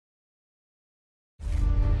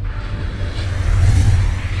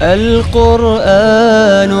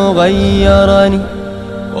القرآن غيرني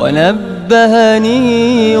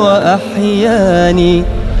ونبهني وأحياني،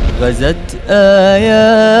 غزت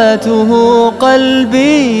آياته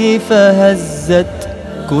قلبي فهزت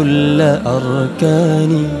كل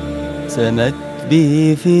أركاني، سمت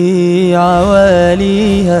بي في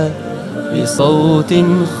عواليها بصوت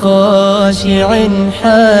خاشع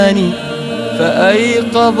حاني،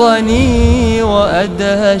 فأيقظني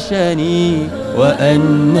وأدهشني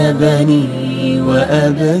وأنبني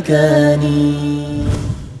وأبكاني.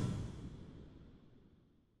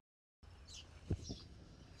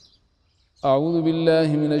 أعوذ بالله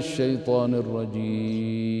من الشيطان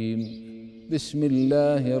الرجيم. بسم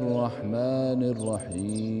الله الرحمن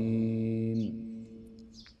الرحيم.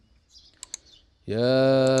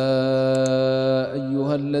 يا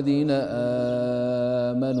أيها الذين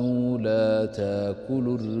آمنوا لا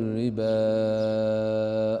تأكلوا الربا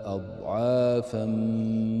أضعافا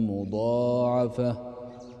مضاعفة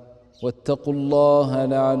واتقوا الله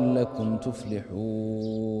لعلكم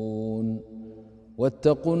تفلحون.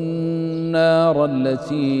 واتقوا النار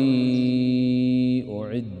التي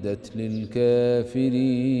أعدت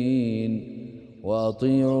للكافرين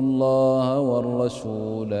وأطيعوا الله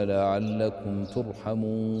والرسول لعلكم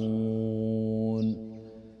ترحمون.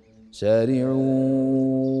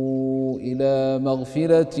 سارعوا إلى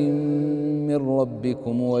مغفرة من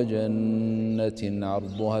ربكم وجنة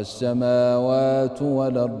عرضها السماوات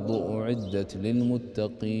والأرض أعدت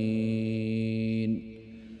للمتقين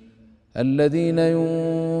الذين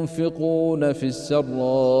ينفقون في السراء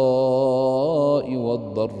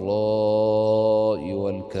والضراء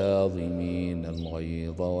والكاظمين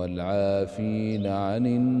الغيظ والعافين عن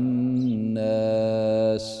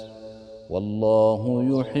الناس والله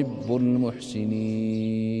يحب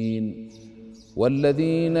المحسنين.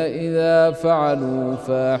 والذين إذا فعلوا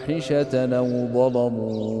فاحشة أو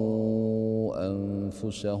ظلموا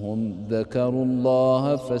أنفسهم ذكروا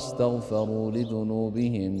الله فاستغفروا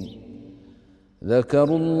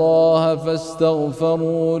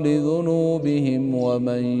لذنوبهم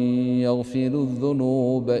ومن يغفر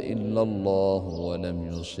الذنوب إلا الله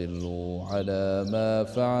ولم يصروا على ما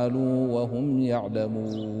فعلوا وهم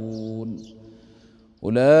يعلمون.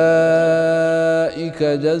 أولئك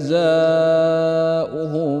جزاؤهم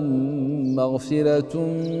مغفرة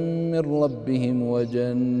من ربهم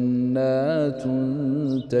وجنات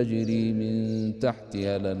تجري من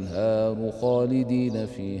تحتها الأنهار خالدين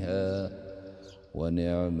فيها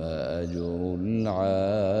ونعم أجر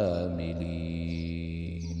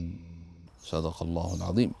العاملين. صدق الله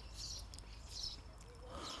العظيم.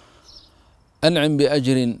 أنعم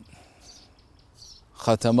بأجر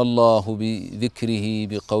ختم الله بذكره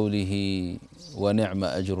بقوله ونعم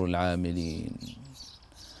أجر العاملين.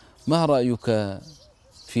 ما رأيك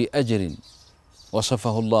في أجر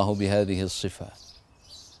وصفه الله بهذه الصفة؟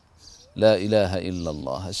 لا إله إلا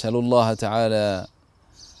الله. أسأل الله تعالى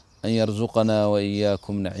أن يرزقنا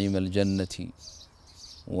وإياكم نعيم الجنة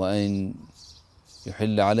وأن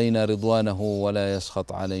يحل علينا رضوانه ولا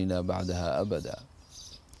يسخط علينا بعدها أبدا.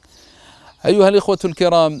 أيها الإخوة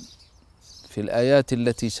الكرام، في الآيات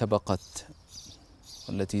التي سبقت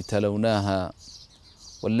والتي تلوناها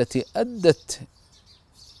والتي أدت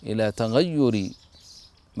إلى تغير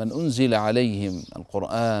من أنزل عليهم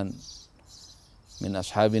القرآن من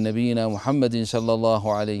أصحاب نبينا محمد صلى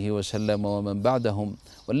الله عليه وسلم ومن بعدهم،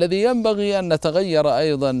 والذي ينبغي أن نتغير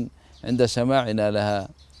أيضا عند سماعنا لها،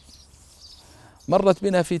 مرت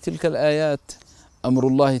بنا في تلك الآيات أمر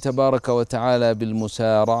الله تبارك وتعالى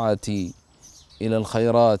بالمسارعة إلى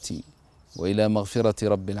الخيرات وإلى مغفرة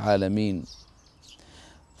رب العالمين.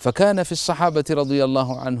 فكان في الصحابة رضي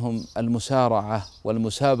الله عنهم المسارعة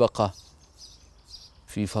والمسابقة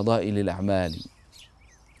في فضائل الأعمال،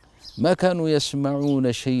 ما كانوا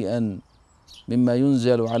يسمعون شيئا مما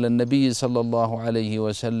ينزل على النبي صلى الله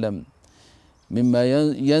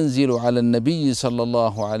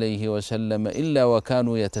عليه وسلم إلا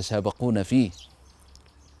وكانوا يتسابقون فيه.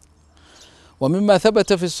 ومما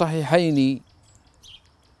ثبت في الصحيحين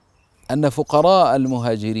أن فقراء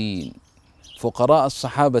المهاجرين، فقراء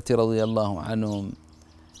الصحابة رضي الله عنهم،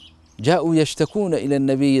 جاءوا يشتكون إلى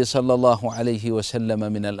النبي صلى الله عليه وسلم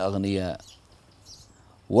من الأغنياء،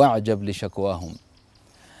 واعجب لشكواهم.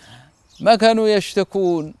 ما كانوا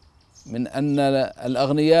يشتكون من أن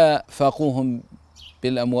الأغنياء فاقوهم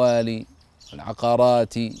بالأموال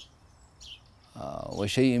والعقارات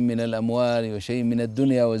وشيء من الأموال وشيء من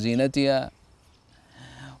الدنيا وزينتها،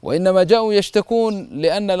 وإنما جاءوا يشتكون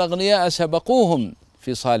لأن الأغنياء سبقوهم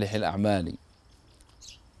في صالح الأعمال.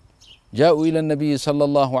 جاءوا إلى النبي صلى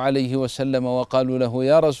الله عليه وسلم وقالوا له: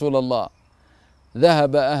 يا رسول الله،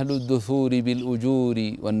 ذهب أهل الدثور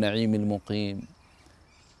بالأجور والنعيم المقيم،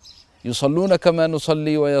 يصلون كما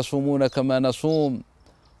نصلي ويصومون كما نصوم،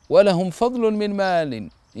 ولهم فضل من مال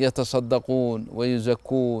يتصدقون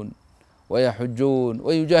ويزكون ويحجون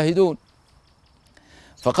ويجاهدون.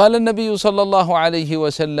 فقال النبي صلى الله عليه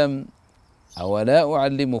وسلم: أولا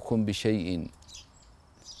أعلمكم بشيء،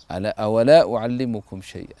 أولا أعلمكم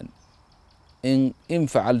شيئا إن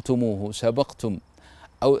فعلتموه سبقتم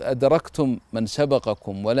أو أدركتم من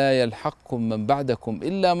سبقكم ولا يلحقكم من بعدكم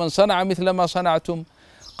إلا من صنع مثل ما صنعتم؟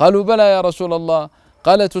 قالوا: بلى يا رسول الله.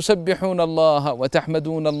 قال: تسبحون الله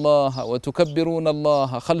وتحمدون الله وتكبرون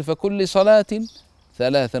الله خلف كل صلاة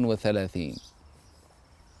 33.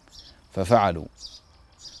 ففعلوا،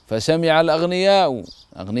 فسمع الأغنياء،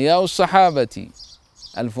 أغنياء الصحابة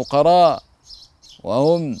الفقراء،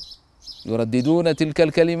 وهم يرددون تلك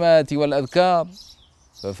الكلمات والأذكار،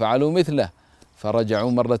 ففعلوا مثله،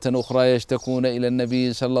 فرجعوا مرة أخرى يشتكون إلى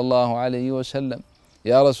النبي صلى الله عليه وسلم: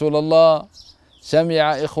 يا رسول الله،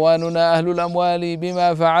 سمع إخواننا أهل الأموال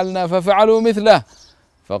بما فعلنا ففعلوا مثله.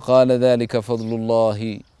 فقال: ذلك فضل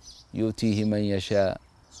الله يؤتيه من يشاء.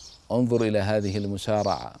 انظر إلى هذه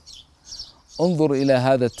المسارعة، انظر إلى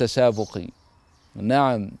هذا التسابق.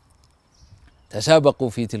 نعم، تسابقوا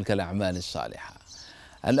في تلك الأعمال الصالحة.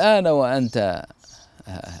 الآن وأنت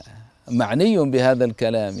معني بهذا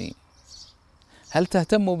الكلام، هل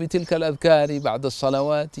تهتم بتلك الأذكار بعد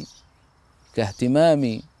الصلوات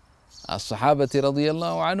كاهتمام الصحابة رضي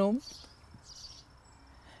الله عنهم؟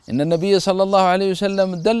 إن النبي صلى الله عليه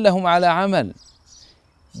وسلم دلهم على عمل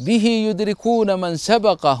به يدركون من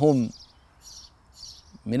سبقهم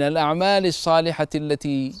من الأعمال الصالحة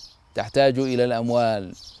التي تحتاج إلى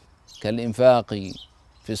الأموال، كالإنفاق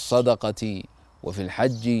في الصدقة وفي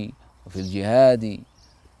الحج وفي الجهاد.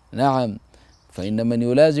 نعم، فإن من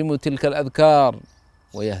يلازم تلك الأذكار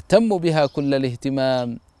ويهتم بها كل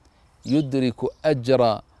الاهتمام يدرك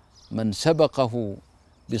أجر من سبقه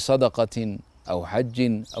بصدقة أو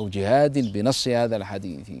حج أو جهاد بنص هذا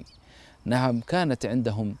الحديث. نعم، كانت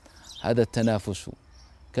عندهم هذا التنافس،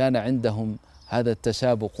 كان عندهم هذا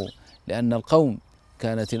التسابق، لأن القوم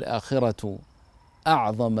كانت الآخرة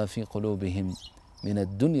أعظم في قلوبهم من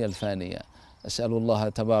الدنيا الفانية. أسأل الله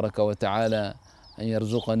تبارك وتعالى أن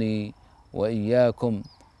يرزقني وإياكم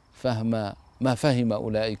فهم ما فهم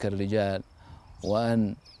أولئك الرجال،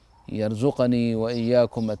 وأن يرزقني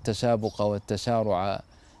وإياكم التسابق والتسارع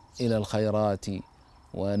إلى الخيرات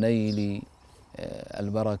ونيل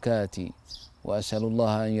البركات، وأسأل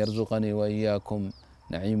الله أن يرزقني وإياكم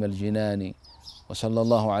نعيم الجنان. وصلى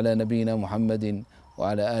الله على نبينا محمد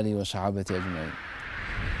وعلى آله وصحابته أجمعين.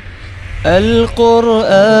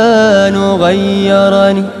 القرآن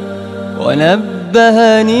غيرني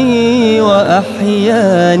ونبهني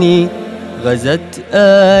وأحياني، غزت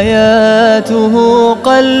آياته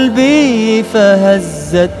قلبي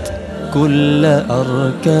فهزت كل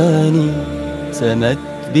أركاني، سمت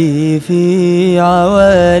بي في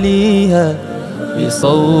عواليها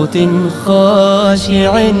بصوت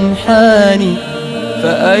خاشع حاني،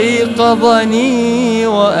 فأيقظني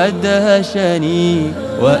وأدهشني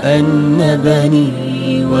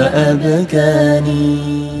وأنبني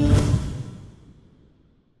وأبكاني.